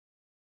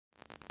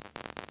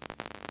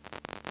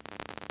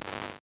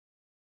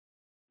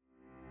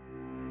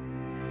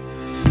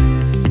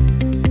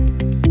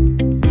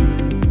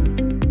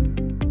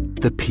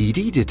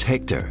PD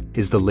Detector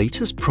is the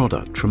latest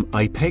product from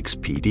IPEC's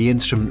PD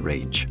instrument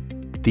range.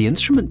 The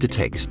instrument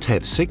detects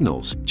TEV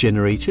signals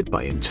generated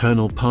by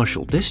internal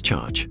partial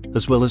discharge,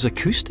 as well as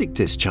acoustic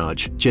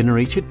discharge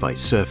generated by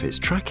surface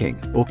tracking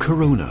or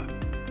corona.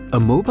 A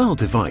mobile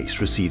device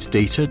receives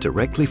data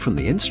directly from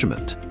the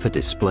instrument for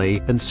display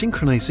and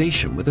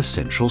synchronization with a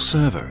central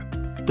server.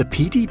 The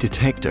PD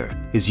Detector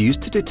is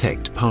used to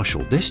detect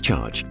partial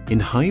discharge in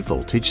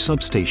high-voltage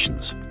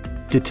substations.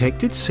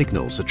 Detected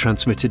signals are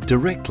transmitted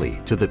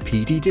directly to the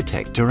PD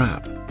Detector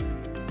app.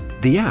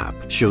 The app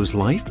shows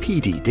live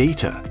PD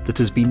data that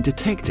has been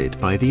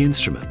detected by the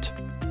instrument.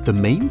 The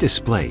main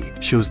display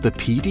shows the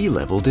PD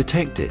level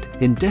detected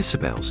in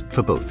decibels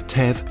for both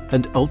TEV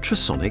and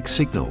ultrasonic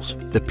signals.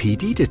 The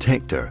PD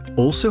Detector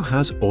also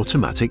has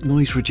automatic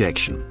noise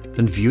rejection,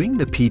 and viewing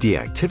the PD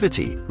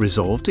activity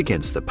resolved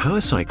against the power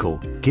cycle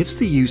gives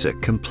the user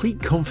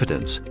complete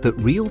confidence that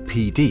real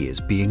PD is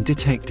being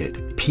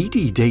detected.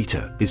 PD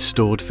data is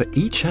stored for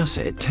each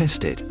asset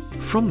tested.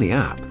 From the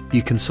app,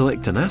 you can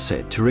select an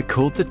asset to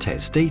record the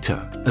test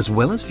data, as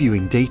well as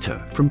viewing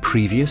data from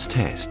previous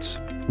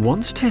tests.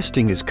 Once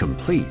testing is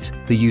complete,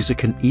 the user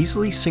can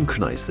easily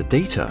synchronize the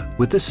data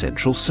with the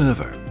central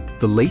server.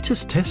 The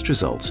latest test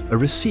results are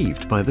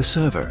received by the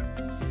server.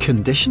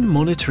 Condition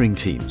monitoring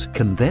teams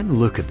can then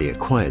look at the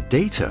acquired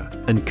data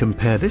and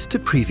compare this to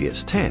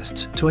previous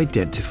tests to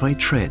identify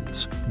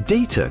trends.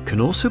 Data can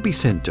also be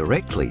sent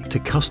directly to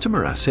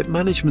customer asset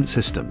management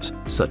systems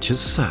such as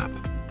SAP.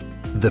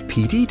 The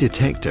PD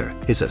Detector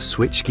is a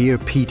switchgear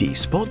PD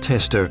spot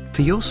tester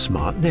for your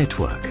smart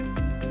network.